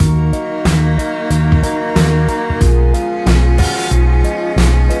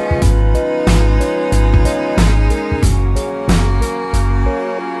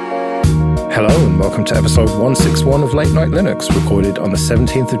to episode 161 of Late Night Linux, recorded on the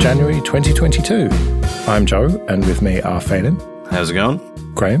 17th of January 2022. I'm Joe, and with me are Phelan. How's it going?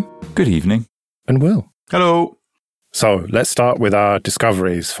 Graham. Good evening. And Will. Hello. So, let's start with our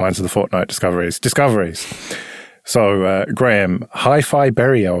discoveries, finds of the fortnight discoveries. So, Graham, Hi-Fi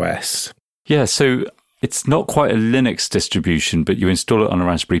Berry OS. Yeah, so it's not quite a Linux distribution, but you install it on a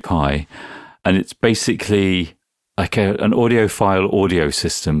Raspberry Pi, and it's basically like an audiophile audio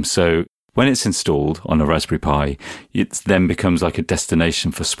system. So when it's installed on a Raspberry Pi, it then becomes like a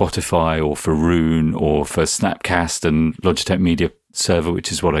destination for Spotify or for Roon or for Snapcast and Logitech Media Server, which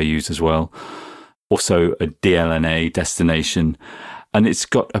is what I use as well. Also a DLNA destination. And it's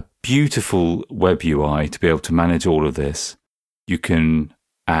got a beautiful web UI to be able to manage all of this. You can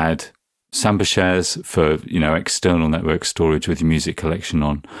add Samba shares for, external network storage with your music collection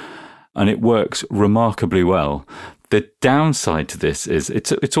on. And it works remarkably well. The downside to this is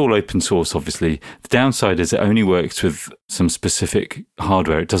it's all open source, obviously. The downside is it only works with some specific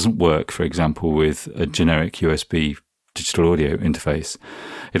hardware. It doesn't work, for example, with a generic USB digital audio interface.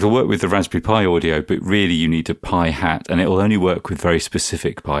 It'll work with the Raspberry Pi audio, but really you need a Pi hat, and it will only work with very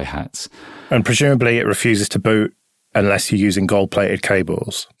specific Pi hats. And presumably it refuses to boot unless you're using gold-plated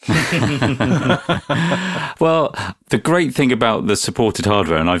cables. Well, the great thing about the supported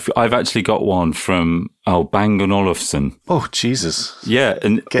hardware, and I've actually got one from Bang & Olufsen. Oh, Jesus. Yeah,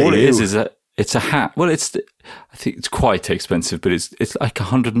 and all it is that it's a hat. Well, I think it's quite expensive, but it's like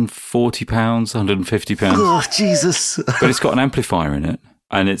 £140, £150. Oh, Jesus. But it's got an amplifier in it,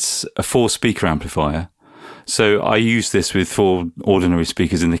 and it's a 4-speaker amplifier. So I use this with 4 ordinary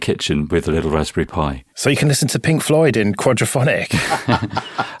speakers in the kitchen with a little Raspberry Pi. So you can listen to Pink Floyd in quadraphonic.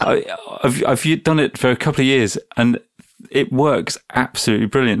 I've done it for a couple of years, and it works absolutely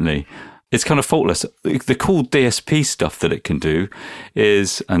brilliantly. It's kind of faultless. The cool DSP stuff that it can do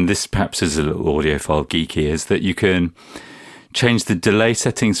is, and this perhaps is a little audiophile geeky, is that you can change the delay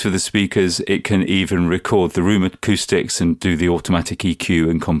settings for the speakers. It can even record the room acoustics and do the automatic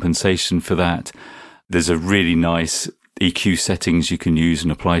EQ and compensation for that. There's a really nice EQ settings you can use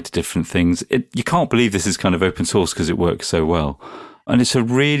and apply to different things. You can't believe this is kind of open source because it works so well. And it's a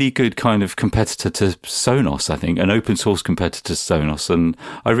really good kind of competitor to Sonos, I think, an open source competitor to Sonos. And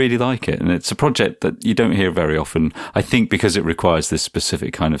I really like it. And it's a project that you don't hear very often, I think, because it requires this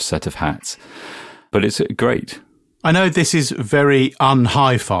specific kind of set of hats. But it's great. I know this is very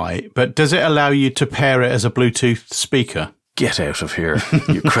un-hi-fi, but does it allow you to pair it as a Bluetooth speaker? Get out of here,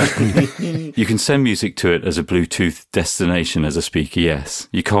 you cretin. You can send music to it as a Bluetooth destination as a speaker, yes.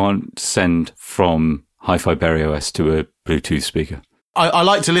 You can't send from Hi-Fi Berry OS to a Bluetooth speaker. I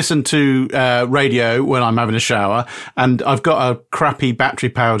like to listen to radio when I'm having a shower, and I've got a crappy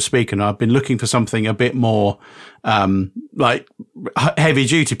battery-powered speaker, and I've been looking for something a bit more like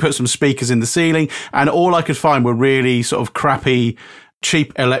heavy-duty, put some speakers in the ceiling, and all I could find were really sort of crappy,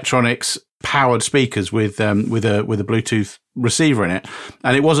 cheap electronics powered speakers with a Bluetooth receiver in it,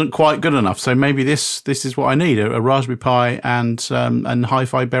 and it wasn't quite good enough. So maybe this is what I need: a Raspberry Pi and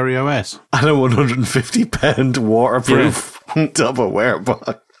Hi-Fi Berry OS and a £150 waterproof Tupperware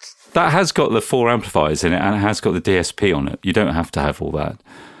box. That has got the 4 amplifiers in it, and it has got the DSP on it. You don't have to have all that.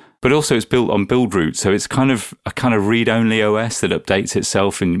 But also it's built on Buildroot, so it's kind of a read-only OS that updates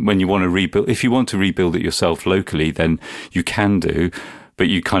itself. And when you want to rebuild, if you want to rebuild it yourself locally, then you can do. But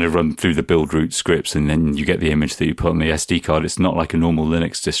you kind of run through the Buildroot scripts, and then you get the image that you put on the SD card. It's not like a normal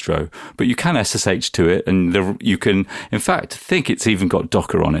Linux distro, but you can SSH to it, and you can, in fact, I think it's even got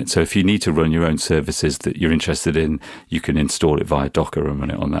Docker on it. So if you need to run your own services that you're interested in, you can install it via Docker and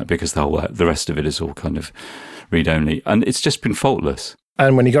run it on that, because the rest of it is all kind of read-only. And it's just been faultless.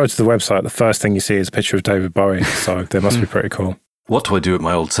 And when you go to the website, the first thing you see is a picture of David Bowie, so they must be pretty cool. What do I do with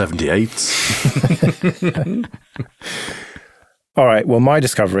my old 78s? All right, well, my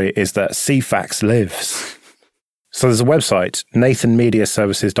discovery is that CFAX lives. So there's a website,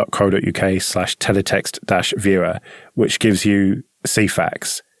 nathanmediaservices.co.uk/teletext-viewer, which gives you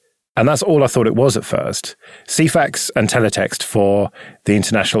CFAX. And that's all I thought it was at first. CFAX and teletext for the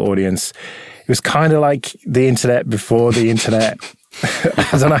international audience. It was kind of like the internet before the internet.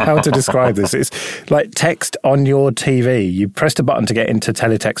 I don't know how to describe this. It's like text on your TV. You pressed a button to get into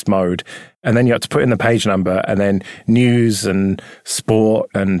teletext mode, and then you have to put in the page number, and then news and sport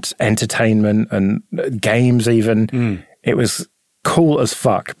and entertainment and games even. It was cool as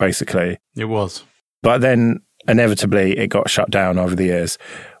fuck, basically. It was. But then, inevitably, it got shut down over the years.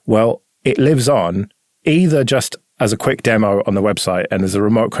 Well, it lives on, either just as a quick demo on the website, and there's a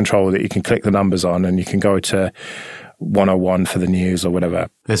remote control that you can click the numbers on, and you can go to 101 for the news or whatever.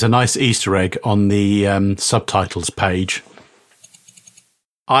 There's a nice Easter egg on the subtitles page.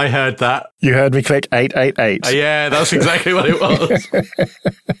 I heard that. You heard me click 888. Yeah, that's exactly what it was.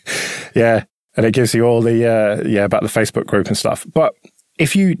 Yeah. And it gives you all the, about the Facebook group and stuff. But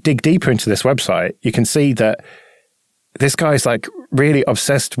if you dig deeper into this website, you can see that this guy's like really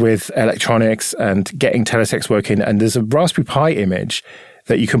obsessed with electronics and getting teletext working. And there's a Raspberry Pi image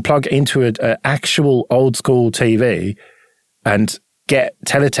that you can plug into an actual old school TV and get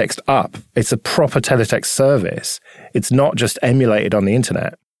teletext up. It's a proper teletext service. It's not just emulated on the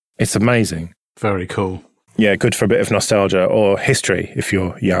internet. It's amazing. Very cool. Yeah, good for a bit of nostalgia or history if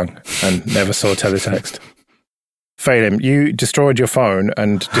you're young and never saw teletext. Phelim, you destroyed your phone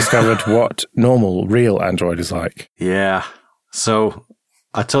and discovered what normal, real Android is like. Yeah. So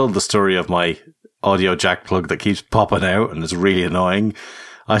I told the story of my audio jack plug that keeps popping out and is really annoying.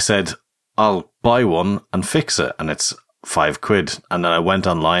 I said, I'll buy one and fix it. And it's £5. And then I went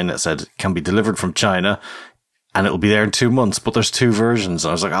online. It said, can be delivered from China and it'll be there in 2 months. But there's 2 versions. And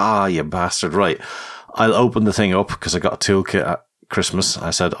I was like, you bastard. Right. I'll open the thing up because I got a toolkit at Christmas.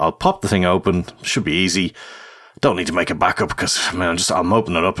 I said, I'll pop the thing open. Should be easy. Don't need to make a backup because I'm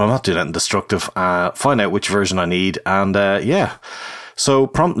opening it up. I'm not doing anything destructive. Find out which version I need. And so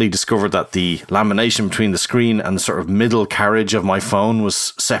promptly discovered that the lamination between the screen and the sort of middle carriage of my phone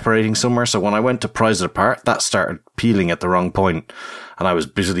was separating somewhere. So when I went to prise it apart, that started peeling at the wrong point. And I was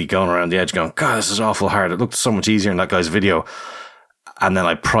busily going around the edge going, God, this is awful hard. It looked so much easier in that guy's video. And then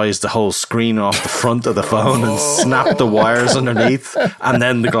I prized the whole screen off the front of the phone and snapped the wires underneath. And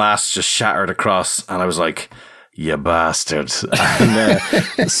then the glass just shattered across. And I was like, you bastard.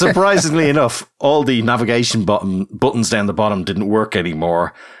 And surprisingly enough, all the navigation buttons down the bottom didn't work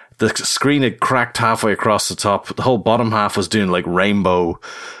anymore. The screen had cracked halfway across the top. The whole bottom half was doing like Rainbow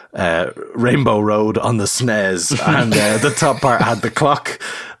Road on the SNES. And the top part had the clock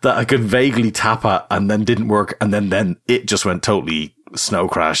that I could vaguely tap at and then didn't work. And then it just went totally snow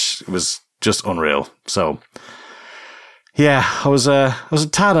crash. It was just unreal. So yeah, I was a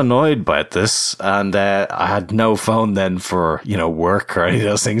tad annoyed by this, and I had no phone then for work or any of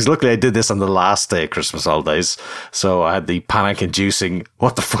those things. Luckily, I did this on the last day of Christmas holidays, so I had the panic-inducing,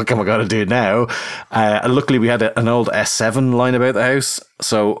 what the fuck am I going to do now? Luckily, we had an old S7 lying about the house,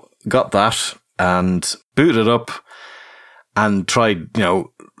 so got that and booted up and tried,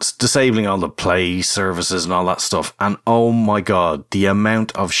 disabling all the Play services and all that stuff. And oh my God, the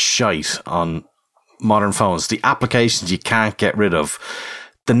amount of shite on modern phones, the applications you can't get rid of.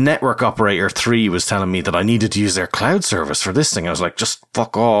 The network operator 3 was telling me that I needed to use their cloud service for this thing. I was like, just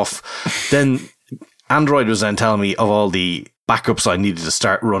fuck off. Then Android was then telling me of all the backups I needed to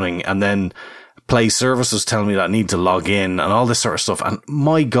start running. And then Play service was telling me that I need to log in and all this sort of stuff. And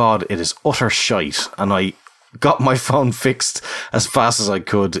my God, it is utter shite. And I got my phone fixed as fast as I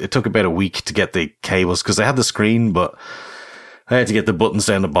could. It took about a week to get the cables because I had the screen, but I had to get the buttons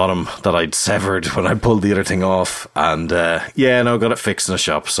down the bottom that I'd severed when I pulled the other thing off. And got it fixed in a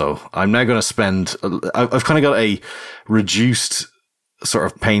shop. So I'm now going to spend, I've kind of got a reduced sort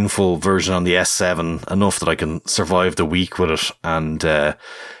of painful version on the S7, enough that I can survive the week with it and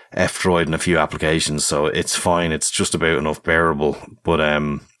F-Droid and a few applications. So it's fine. It's just about enough bearable. But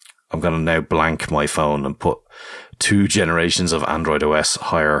I'm going to now blank my phone and put 2 generations of Android OS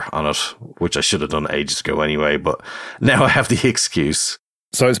higher on it, which I should have done ages ago anyway, but now I have the excuse.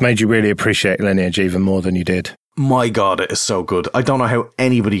 So it's made you really appreciate Lineage even more than you did. My God, it is so good. I don't know how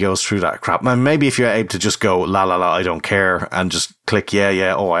anybody goes through that crap. Man, maybe if you're able to just go, la, la, la, I don't care, and just click,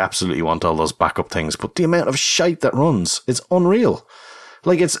 yeah, oh, I absolutely want all those backup things. But the amount of shite that runs, it's unreal.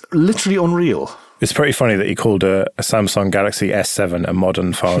 Like, it's literally unreal. It's pretty funny that you called a Samsung Galaxy S7 a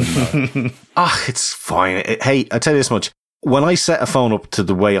modern phone. It's fine. Hey, I tell you this much. When I set a phone up to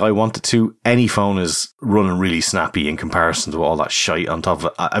the way I want it to, any phone is running really snappy in comparison to all that shite on top of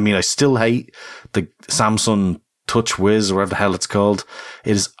it. I mean, I still hate the Samsung Touch Wiz or whatever the hell it's called.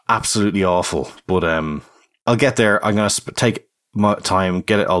 It is absolutely awful. But I'll get there. I'm going to take my time,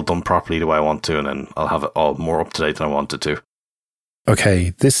 get it all done properly the way I want to, and then I'll have it all more up to date than I want it to.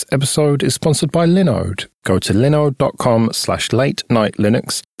 Okay, this episode is sponsored by Linode. Go to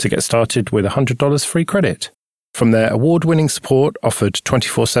linode.com/late-night-linux to get started with $100 free credit. From their award-winning support offered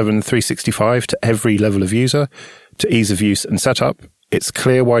 24/7 365 to every level of user, to ease of use and setup, it's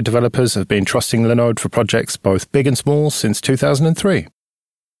clear why developers have been trusting Linode for projects both big and small since 2003.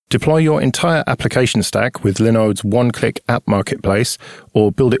 Deploy your entire application stack with Linode's one-click app marketplace, or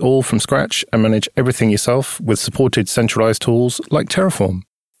build it all from scratch and manage everything yourself with supported centralized tools like Terraform.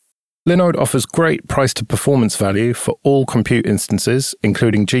 Linode offers great price-to-performance value for all compute instances,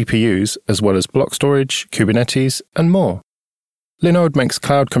 including GPUs, as well as block storage, Kubernetes, and more. Linode makes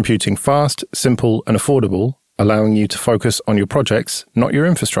cloud computing fast, simple, and affordable, allowing you to focus on your projects, not your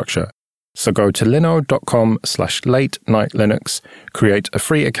infrastructure. So go to linode.com/late-night-linux, create a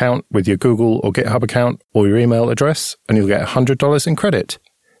free account with your Google or GitHub account or your email address, and you'll get $100 in credit.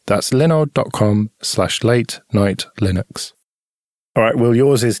 That's linode.com/late-night-linux. All right, Will,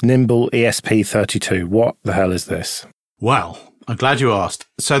 yours is Nimble ESP32. What the hell is this? Well, I'm glad you asked.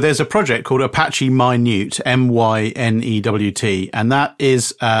 So there's a project called Apache Minute, MYNEWT, and that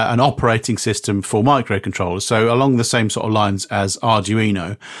is an operating system for microcontrollers. So along the same sort of lines as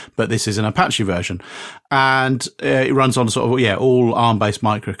Arduino, but this is an Apache version. And it runs on sort of, all ARM-based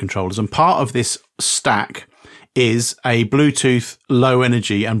microcontrollers. And part of this stack is a Bluetooth low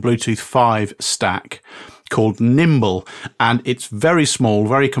energy and Bluetooth 5 stack called Nimble. And it's very small,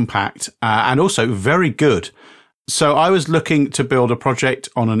 very compact, and also very good. So I was looking to build a project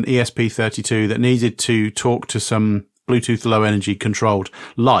on an ESP32 that needed to talk to some Bluetooth low energy controlled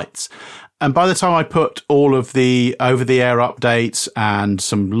lights. And by the time I put all of the over-the-air updates and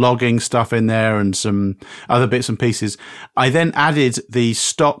some logging stuff in there and some other bits and pieces, I then added the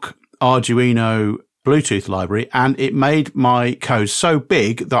stock Arduino Bluetooth library, and it made my code so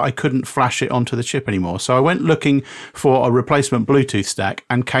big that I couldn't flash it onto the chip anymore. So I went looking for a replacement Bluetooth stack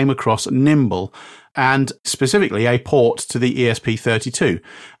and came across Nimble, and specifically a port to the ESP32.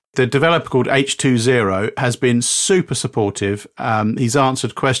 The developer called H20 has been super supportive. He's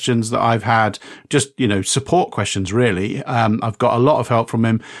answered questions that I've had, just, support questions, really. I've got a lot of help from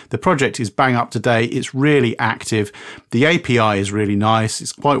him. The project is bang up to date. It's really active. The API is really nice.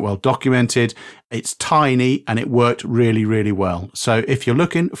 It's quite well documented. It's tiny and it worked really, really well. So if you're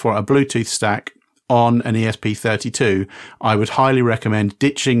looking for a Bluetooth stack on an ESP32, I would highly recommend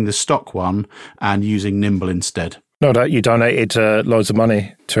ditching the stock one and using Nimble instead. No doubt you donated loads of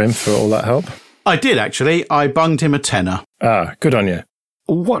money to him for all that help. I did, actually. I bunged him a tenner. Ah, good on you.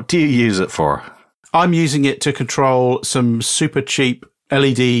 What do you use it for? I'm using it to control some super cheap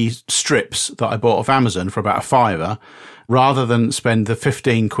LED strips that I bought off Amazon for about £5. Rather than spend the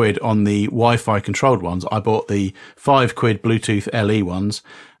 15 quid on the Wi-Fi controlled ones, I bought the 5 quid Bluetooth LE ones.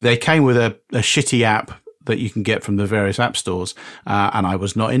 They came with a shitty app that you can get from the various app stores, and I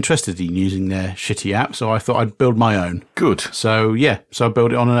was not interested in using their shitty app, so I thought I'd build my own. Good. So I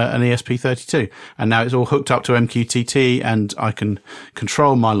built it on an ESP32, and now it's all hooked up to MQTT, and I can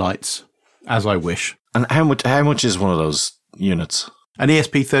control my lights as I wish. And how much is one of those units? An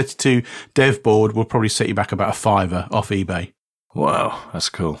ESP32 dev board will probably set you back about £5 off eBay. Wow, that's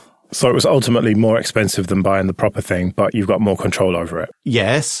cool. So it was ultimately more expensive than buying the proper thing, but you've got more control over it.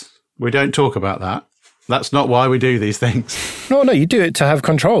 Yes, we don't talk about that. That's not why we do these things. No, you do it to have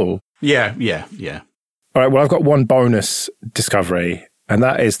control. Yeah. All right, well, I've got one bonus discovery, and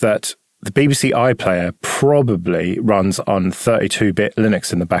that is that the BBC iPlayer probably runs on 32-bit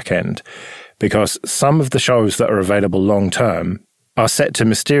Linux in the back end, because some of the shows that are available long-term are set to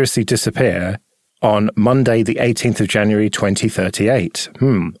mysteriously disappear on Monday, the 18th of January, 2038.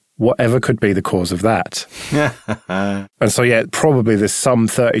 Whatever could be the cause of that. And so, probably there's some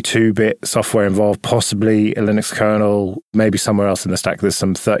 32-bit software involved, possibly a Linux kernel, maybe somewhere else in the stack there's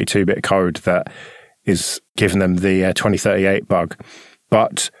some 32-bit code that is giving them the 2038 bug.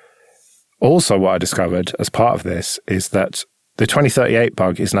 But also what I discovered as part of this is that the 2038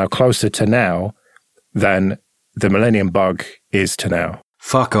 bug is now closer to now than the Millennium bug is to now.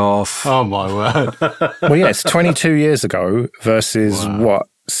 Fuck off. Oh, my word. Well, it's 22 years ago versus,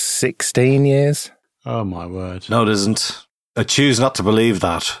 16 years? Oh, my word. No, it isn't. I choose not to believe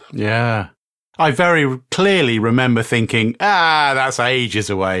that. Yeah. I very clearly remember thinking, that's ages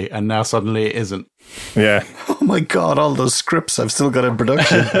away, and now suddenly it isn't. Yeah. Oh, my God, all those scripts I've still got in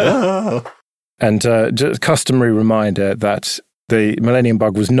production. And just customary reminder that the Millennium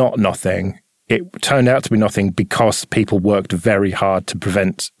bug was not nothing. It turned out to be nothing because people worked very hard to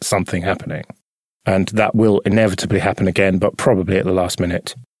prevent something happening. And that will inevitably happen again, but probably at the last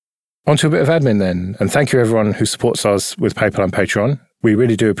minute. On to a bit of admin then. And thank you everyone who supports us with PayPal and Patreon. We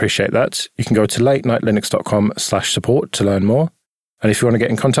really do appreciate that. You can go to latenightlinux.com/support to learn more. And if you want to get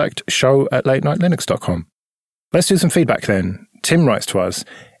in contact, show@latenightlinux.com. Let's do some feedback then. Tim writes to us,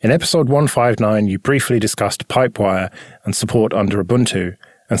 in episode 159, you briefly discussed Pipewire and support under Ubuntu,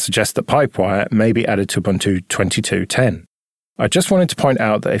 and suggest that Pipewire may be added to Ubuntu 22.10. I just wanted to point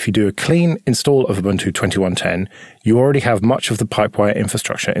out that if you do a clean install of Ubuntu 21.10, you already have much of the Pipewire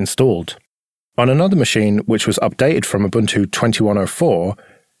infrastructure installed. On another machine, which was updated from Ubuntu 21.04,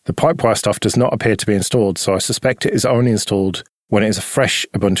 the Pipewire stuff does not appear to be installed, so I suspect it is only installed when it is a fresh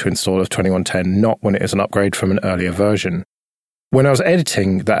Ubuntu install of 21.10, not when it is an upgrade from an earlier version. When I was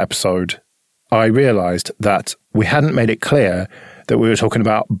editing that episode, I realized that we hadn't made it clear that we were talking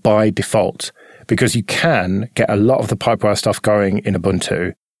about by default, because you can get a lot of the Pipewire stuff going in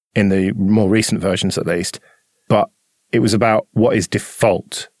Ubuntu, in the more recent versions at least, but it was about what is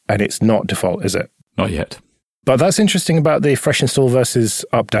default, and it's not default, is it? Not yet. But that's interesting about the fresh install versus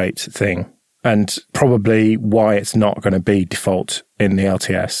update thing, and probably why it's not going to be default in the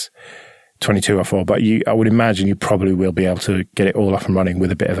LTS 2204. But I would imagine you probably will be able to get it all up and running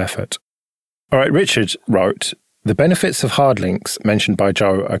with a bit of effort. All right, Richard wrote, the benefits of hard links mentioned by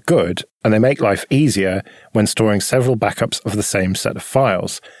Joe are good, and they make life easier when storing several backups of the same set of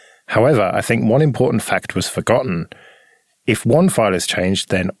files. However, I think one important fact was forgotten. If one file is changed,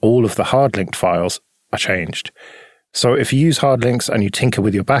 then all of the hard-linked files are changed. So if you use hard links and you tinker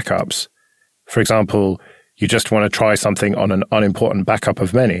with your backups, for example, you just want to try something on an unimportant backup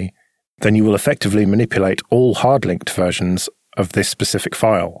of many, then you will effectively manipulate all hard-linked versions of this specific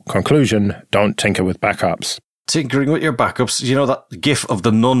file. Conclusion, don't tinker with backups. Tinkering with your backups. You know that gif of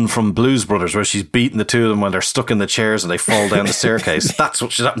the nun from Blues Brothers where she's beating the two of them when they're stuck in the chairs and they fall down the staircase? That's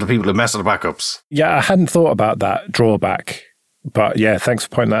what should happen to people who mess with the backups. Yeah, I hadn't thought about that drawback. But yeah, thanks for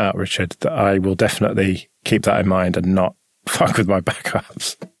pointing that out, Richard. That I will definitely keep that in mind and not fuck with my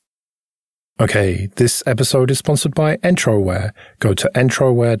backups. Okay, this episode is sponsored by Entroware. Go to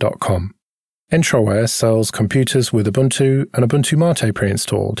entroware.com. Entroware sells computers with Ubuntu and Ubuntu Mate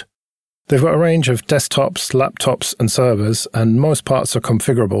pre-installed. They've got a range of desktops, laptops, and servers, and most parts are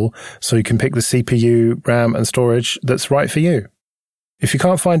configurable, so you can pick the CPU, RAM, and storage that's right for you. If you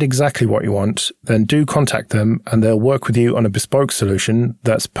can't find exactly what you want, then do contact them, and they'll work with you on a bespoke solution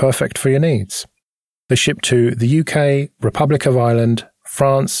that's perfect for your needs. They ship to the UK, Republic of Ireland,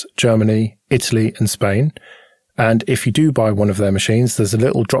 France, Germany, Italy, and Spain. And if you do buy one of their machines, there's a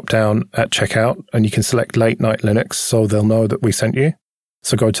little drop-down at checkout, and you can select Late Night Linux so they'll know that we sent you.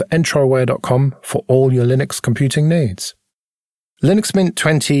 So go to entroware.com for all your Linux computing needs. Linux Mint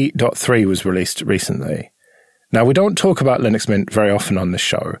 20.3 was released recently. Now, we don't talk about Linux Mint very often on this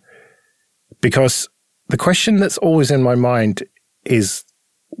show because the question that's always in my mind is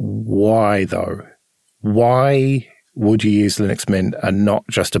why, though? Why would you use Linux Mint and not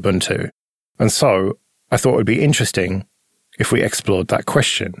just Ubuntu? And so I thought it would be interesting if we explored that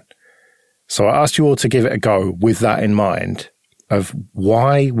question. So I asked you all to give it a go with that in mind of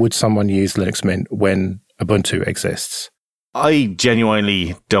why would someone use Linux Mint when Ubuntu exists? I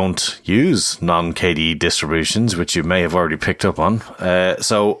genuinely don't use non-KDE distributions, which you may have already picked up on.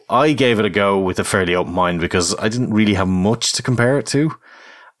 So I gave it a go with a fairly open mind because I didn't really have much to compare it to.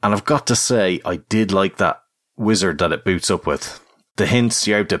 And I've got to say, I did like that wizard that it boots up with. The hints,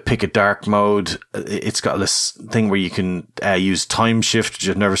 you're able to pick a dark mode. It's got this thing where you can use time shift, which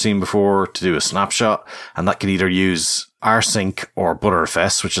I've never seen before, to do a snapshot. And that can either use rsync or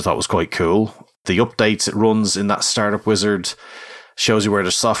Btrfs, which I thought was quite cool. The updates it runs in that startup wizard shows you where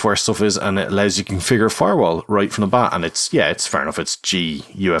the software stuff is, and it allows you to configure firewall right from the bat. And it's fair enough. It's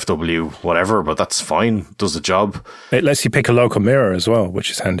GUFW, whatever, but that's fine. Does the job. It lets you pick a local mirror as well,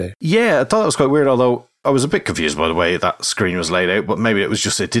 which is handy. Yeah, I thought that was quite weird, although I was a bit confused by the way that screen was laid out, but maybe it was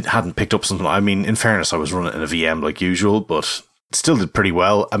just hadn't picked up something. I mean, in fairness, I was running it in a VM like usual, but it still did pretty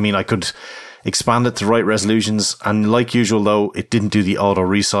well. I mean, I could expand it to the right resolutions, and like usual, though, it didn't do the auto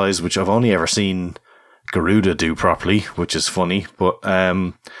resize, which I've only ever seen Garuda do properly, which is funny. But I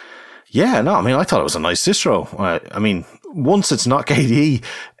mean, I thought it was a nice distro. I mean, once it's not KDE,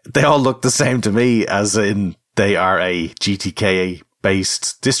 they all look the same to me, as in they are a GTK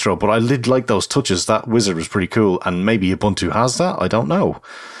based distro, but I did like those touches. That wizard was pretty cool, and maybe Ubuntu has that, I don't know,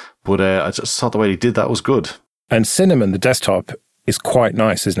 but I just thought the way he did that was good. And Cinnamon, the desktop, is quite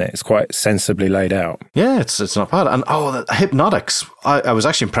nice, isn't it? It's quite sensibly laid out. Yeah, it's not bad. And the Hypnotics, I was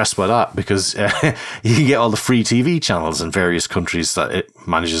actually impressed by that because you can get all the free TV channels in various countries that it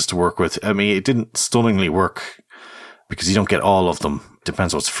manages to work with. I mean, it didn't stunningly work because you don't get all of them.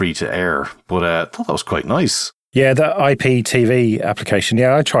 Depends what's free to air, but I thought that was quite nice. Yeah, that IPTV application,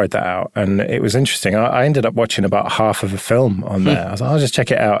 yeah, I tried that out and it was interesting. I ended up watching about half of a film on there. I was like, I'll just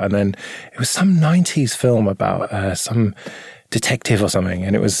check it out. And then it was some 90s film about some detective or something.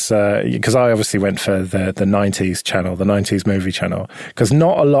 And it was, because I obviously went for the 90s channel, the 90s movie channel, because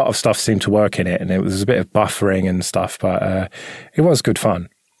not a lot of stuff seemed to work in it. And it was a bit of buffering and stuff, but it was good fun.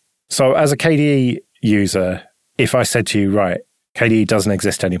 So as a KDE user, if I said to you, right, KDE doesn't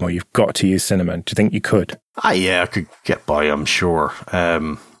exist anymore, you've got to use Cinnamon, do you think you could? Yeah, I could get by, I'm sure.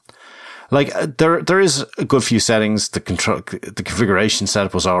 There is a good few settings. The configuration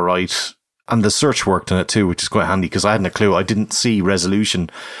setup was all right. And the search worked in it too, which is quite handy because I hadn't a clue. I didn't see resolution.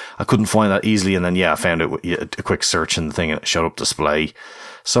 I couldn't find that easily. And then, I found it a quick search in the thing and it showed up display.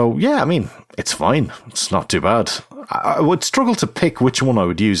 So, yeah, I mean, it's fine. It's not too bad. I would struggle to pick which one I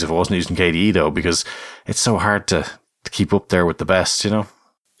would use if I wasn't using KDE, though, because it's so hard to keep up there with the best, you know?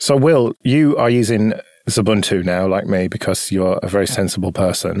 So, Will, you are using Ubuntu now, like me, because you're a very sensible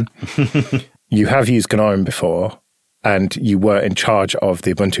person. You have used GNOME before, and you were in charge of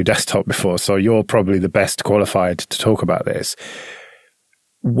the Ubuntu desktop before, so you're probably the best qualified to talk about this.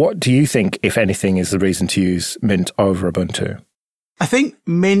 What do you think, if anything, is the reason to use Mint over Ubuntu? I think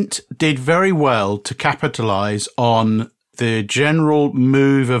Mint did very well to capitalize on the general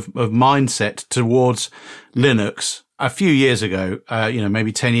move of mindset towards Linux a few years ago,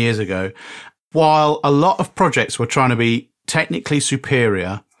 maybe 10 years ago. While a lot of projects were trying to be technically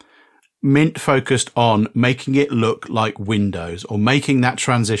superior, Mint focused on making it look like Windows, or making that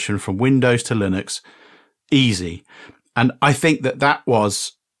transition from Windows to Linux easy. And I think that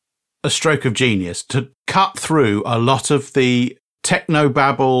was a stroke of genius to cut through a lot of the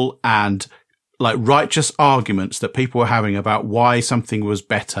technobabble and like righteous arguments that people were having about why something was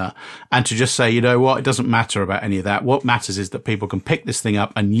better, and to just say, you know what, it doesn't matter about any of that. What matters is that people can pick this thing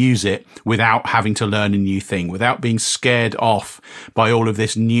up and use it without having to learn a new thing, without being scared off by all of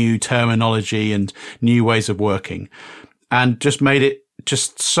this new terminology and new ways of working, and just made it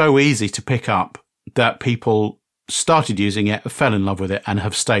just so easy to pick up that people started using it, fell in love with it, and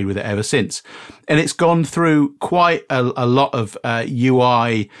have stayed with it ever since. And it's gone through quite a lot of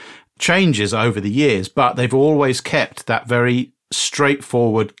UI changes over the years, but they've always kept that very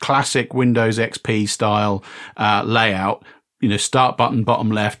straightforward, classic Windows XP style layout. Start button, bottom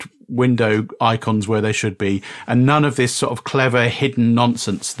left, window icons where they should be, and none of this sort of clever hidden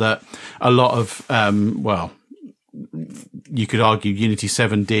nonsense that a lot of, you could argue Unity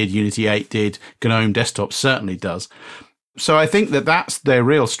 7 did, Unity 8 did, GNOME Desktop certainly does. So I think that's their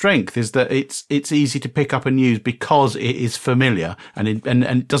real strength, is that it's easy to pick up and use because it is familiar and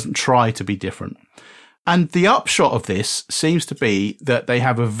it doesn't try to be different. And the upshot of this seems to be that they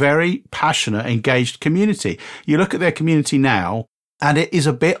have a very passionate, engaged community. You look at their community now, and it is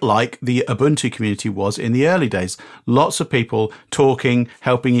a bit like the Ubuntu community was in the early days. Lots of people talking,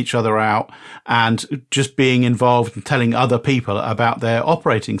 helping each other out, and just being involved and telling other people about their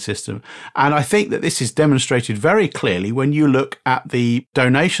operating system. And I think that this is demonstrated very clearly when you look at the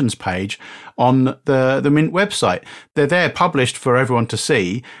donations page on the Mint website. They're there published for everyone to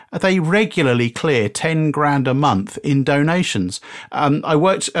see. They regularly clear 10 grand a month in donations. I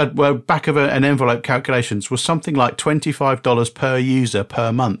worked at back of an envelope calculations was something like $25 per user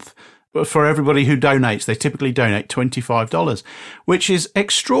per month. But for everybody who donates, they typically donate $25, which is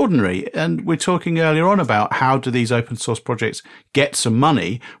extraordinary. And we're talking earlier on about how do these open source projects get some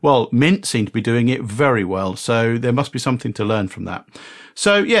money? Well, Mint seem to be doing it very well. So there must be something to learn from that.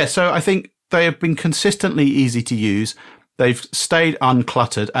 So I think they have been consistently easy to use. They've stayed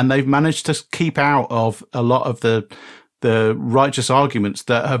uncluttered, and they've managed to keep out of a lot of the righteous arguments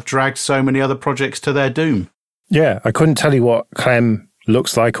that have dragged so many other projects to their doom. Yeah, I couldn't tell you what Clem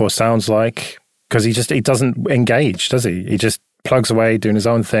looks like or sounds like, because he doesn't engage, does he? He just plugs away doing his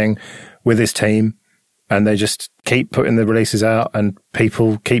own thing with his team, and they just keep putting the releases out and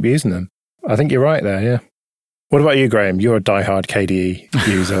people keep using them. I think you're right there, yeah. What about you, Graham? You're a diehard KDE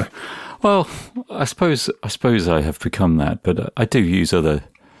user. Well, I suppose I have become that, but I do use other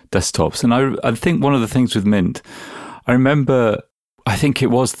desktops. And I think one of the things with Mint, I remember, I think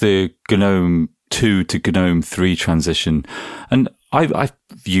it was the GNOME 2 to GNOME 3 transition. And I've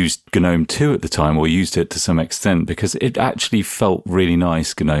used GNOME 2 at the time, or used it to some extent, because it actually felt really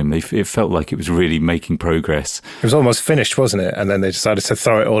nice, GNOME. It felt like it was really making progress. It was almost finished, wasn't it? And then they decided to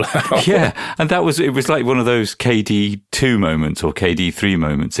throw it all out. Yeah, and it was like one of those KD2 moments or KD3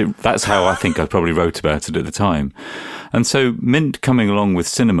 moments. That's how I think I probably wrote about it at the time. And so Mint coming along with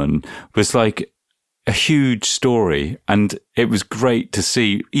Cinnamon was like a huge story, and it was great to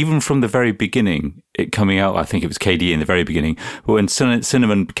see, even from the very beginning, it coming out. I think it was KDE in the very beginning, but when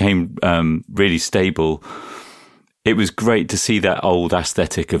Cinnamon became really stable, it was great to see that old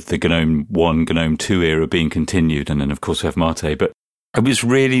aesthetic of the GNOME 1, GNOME 2 era being continued, and then of course we have Mate, but it was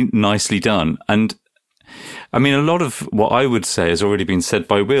really nicely done. And I mean, a lot of what I would say has already been said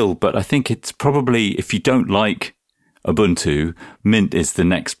by Will, but I think it's probably, if you don't like Ubuntu, Mint is the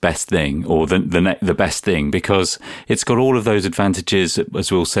next best thing, or the best thing, because it's got all of those advantages.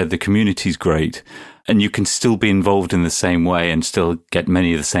 As Will said, the community's great, and you can still be involved in the same way and still get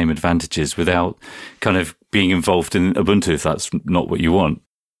many of the same advantages without kind of being involved in Ubuntu if that's not what you want.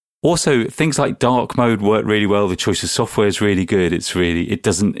 Also, things like dark mode work really well. The choice of software is really good. It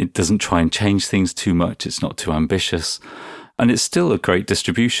doesn't try and change things too much. It's not too ambitious, and it's still a great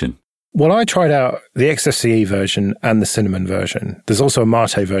distribution. Well, I tried out the XFCE version and the Cinnamon version. There's also a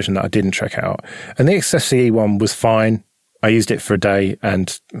Mate version that I didn't check out. And the XFCE one was fine. I used it for a day,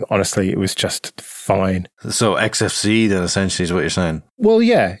 and honestly, it was just fine. So XFCE then essentially is what you're saying? Well,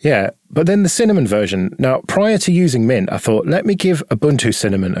 yeah. But then the Cinnamon version. Now, prior to using Mint, I thought, let me give Ubuntu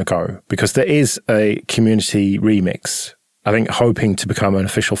Cinnamon a go, because there is a community remix, I think, hoping to become an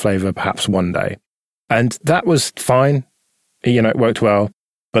official flavor perhaps one day. And that was fine. It worked well.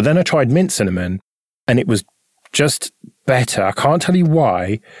 But then I tried Mint Cinnamon, and it was just better. I can't tell you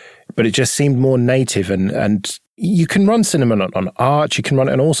why, but it just seemed more native, and you can run Cinnamon on Arch, you can run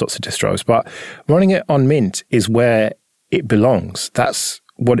it on all sorts of distros, but running it on Mint is where it belongs. That's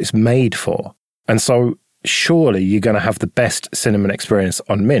what it's made for. And so surely you're going to have the best Cinnamon experience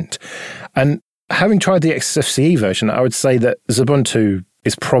on Mint. And having tried the XFCE version, I would say that Ubuntu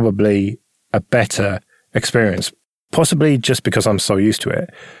is probably a better experience, possibly just because I'm so used to it.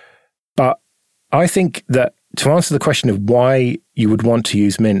 But I think that to answer the question of why you would want to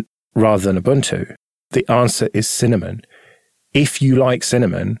use Mint rather than Ubuntu, the answer is Cinnamon. If you like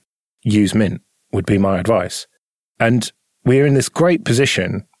Cinnamon, use Mint, would be my advice. And we're in this great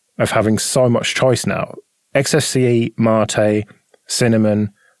position of having so much choice now. XFCE, Mate,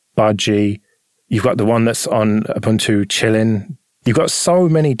 Cinnamon, Budgie. You've got the one that's on Ubuntu Chillin. You've got so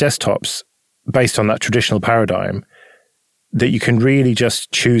many desktops based on that traditional paradigm that you can really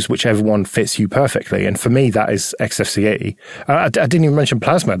just choose whichever one fits you perfectly. And for me, that is XFCE. I didn't even mention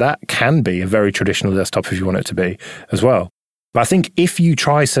Plasma. That can be a very traditional desktop if you want it to be as well. But I think if you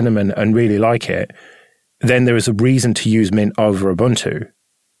try Cinnamon and really like it, then there is a reason to use Mint over Ubuntu.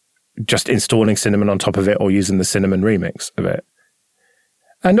 Just installing Cinnamon on top of it or using the Cinnamon remix of it.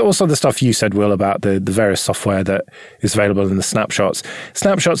 And also the stuff you said, Will, about the various software that is available in the snapshots.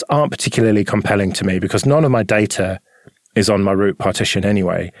 Snapshots aren't particularly compelling to me because none of my data is on my root partition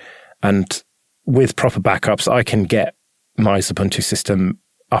anyway. And with proper backups, I can get my Ubuntu system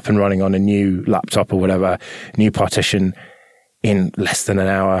up and running on a new laptop or whatever, new partition in less than an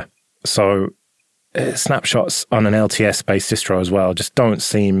hour. So snapshots on an LTS-based distro as well just don't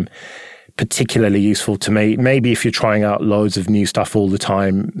seem particularly useful to me. Maybe if you're trying out loads of new stuff all the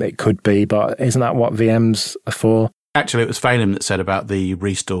time, it could be, but isn't that what VMs are for? Actually, it was Phelim that said about the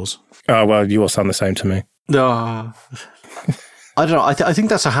restores. Oh, well, you all sound the same to me. No. I don't know. I think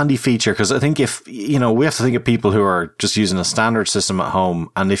that's a handy feature because I think if, we have to think of people who are just using a standard system at home.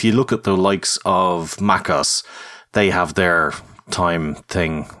 And if you look at the likes of MacOS, they have their time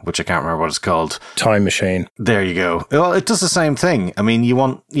thing, which I can't remember what it's called. Time Machine. There you go. Well, it does the same thing. I mean, we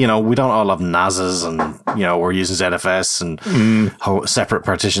don't all have NASs and, we're using ZFS and separate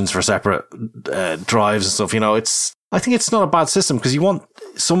partitions for separate drives and stuff. I think it's not a bad system because you want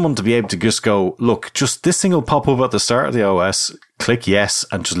someone to be able to just go, look, just this thing will pop up at the start of the OS, click yes,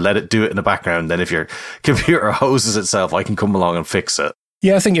 and just let it do it in the background. Then if your computer hoses itself, I can come along and fix it.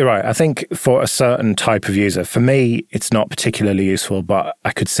 Yeah, I think you're right. I think for a certain type of user, for me, it's not particularly useful, but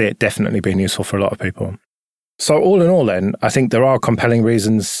I could see it definitely being useful for a lot of people. So all in all then, I think there are compelling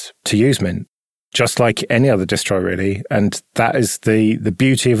reasons to use Mint, just like any other distro really. And that is the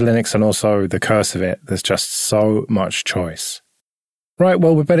beauty of Linux and also the curse of it. There's just so much choice. Right,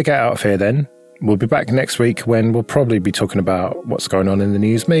 well, we better get out of here then. We'll be back next week when we'll probably be talking about what's going on in the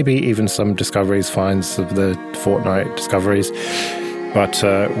news, maybe even some discoveries, finds of the fortnight discoveries. But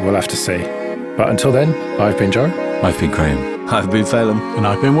we'll have to see. But until then, I've been Joe. I've been Graham. I've been Phelim. And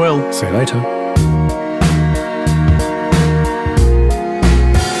I've been Will. See you later.